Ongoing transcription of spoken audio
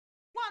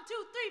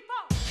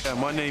Yeah,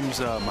 my name's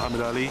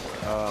Mohammed Ali.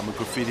 I'm a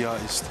graffiti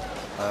artist.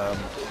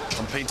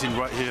 I'm painting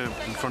right here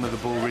in front of the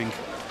Bullring.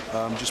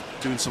 Just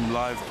doing some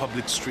live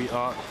public street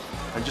art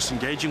and just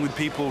engaging with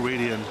people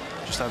really and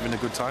just having a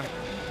good time.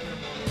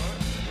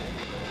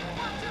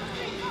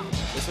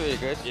 It's really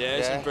good. Yeah,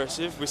 it's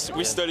impressive.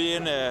 We're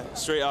studying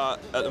street art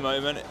at the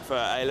moment for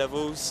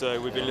A-levels, so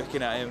we've been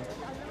looking at him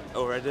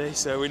already,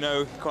 so we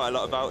know quite a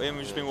lot about him.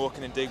 We've just been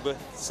walking in Digbeth,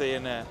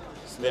 seeing the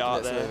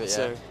art there,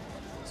 so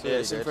yeah,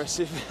 it's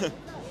impressive.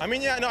 I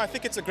mean, yeah, no, I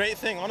think it's a great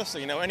thing,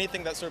 honestly. You know,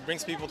 anything that sort of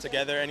brings people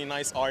together, any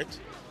nice art,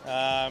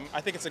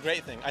 I think it's a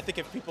great thing. I think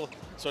if people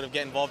sort of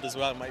get involved as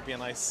well, it might be a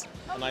nice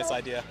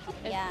idea.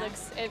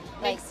 It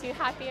makes you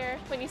happier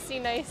when you see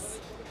nice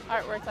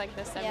artwork like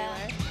this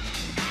everywhere.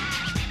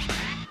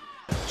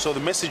 So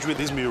the message with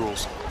these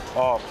murals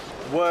are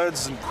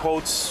words and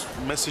quotes,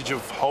 message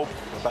of hope,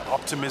 about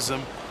optimism,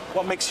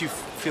 what makes you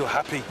feel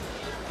happy.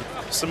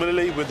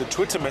 Similarly, with the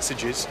Twitter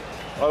messages,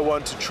 I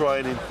want to try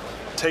and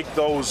take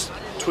those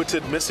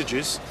Twittered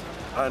messages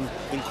and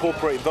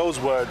incorporate those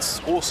words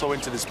also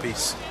into this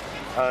piece.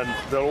 And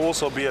there'll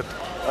also be an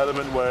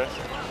element where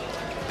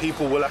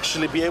people will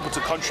actually be able to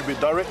contribute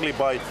directly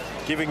by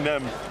giving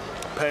them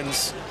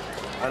pens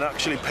and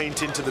actually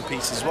paint into the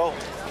piece as well.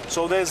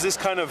 So there's this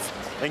kind of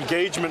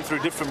engagement through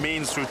different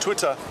means, through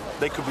Twitter.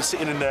 They could be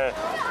sitting in their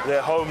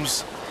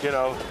homes, you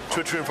know,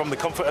 twittering from the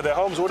comfort of their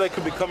homes, or they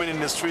could be coming in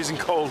this freezing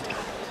cold,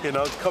 you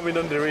know, coming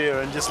under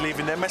here and just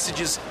leaving their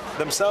messages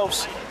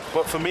themselves.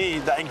 But for me,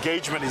 that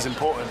engagement is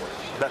important,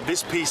 that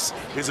this piece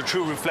is a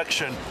true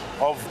reflection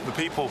of the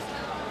people.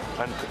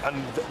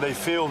 And they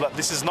feel that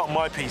this is not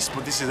my piece,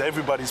 but this is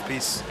everybody's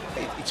piece.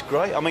 It's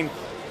great. I mean,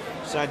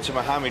 saying to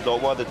Mohammed,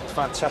 like, one of the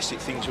fantastic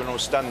things when I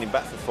was standing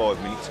back for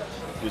 5 minutes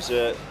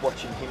was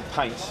watching him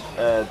paint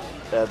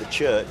the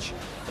church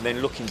and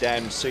then looking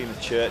down and seeing the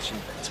church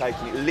and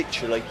taking it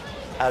literally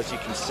as you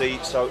can see.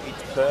 So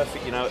it's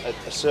perfect, you know, at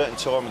a certain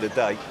time of the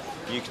day,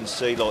 you can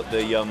see like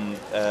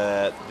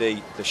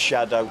the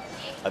shadow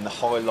and the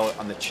highlight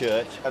on the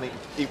church, and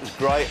it was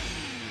great.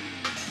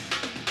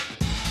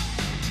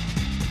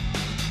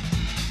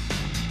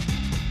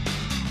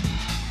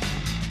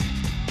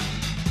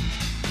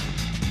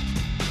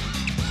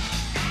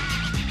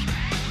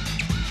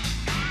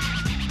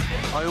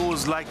 I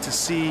always like to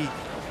see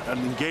and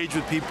engage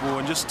with people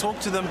and just talk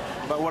to them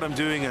about what I'm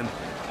doing and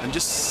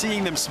just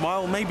seeing them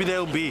smile. Maybe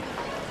they'll be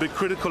a bit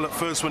critical at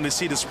first when they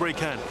see the spray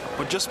can,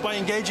 but just by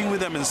engaging with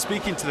them and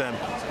speaking to them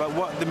about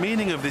what the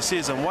meaning of this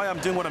is and why I'm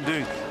doing what I'm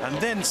doing, and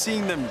then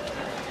seeing them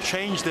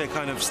change their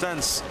kind of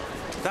stance,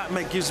 that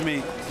gives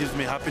me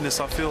happiness.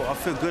 I feel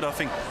good. I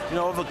think, you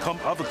know,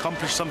 I've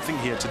accomplished something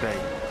here today.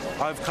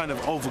 I've kind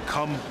of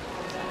overcome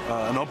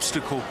an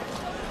obstacle.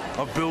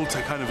 I've built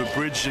a kind of a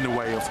bridge in a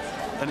way of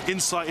an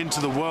insight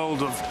into the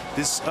world of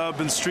this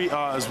urban street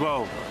art as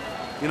well.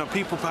 You know,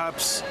 people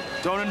perhaps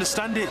don't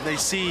understand it. They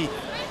see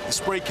the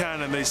spray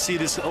can and they see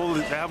this, they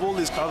have all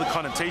these other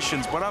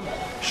connotations, but I'm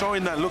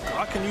showing that, look,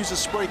 I can use a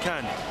spray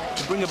can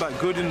to bring about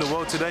good in the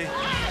world today.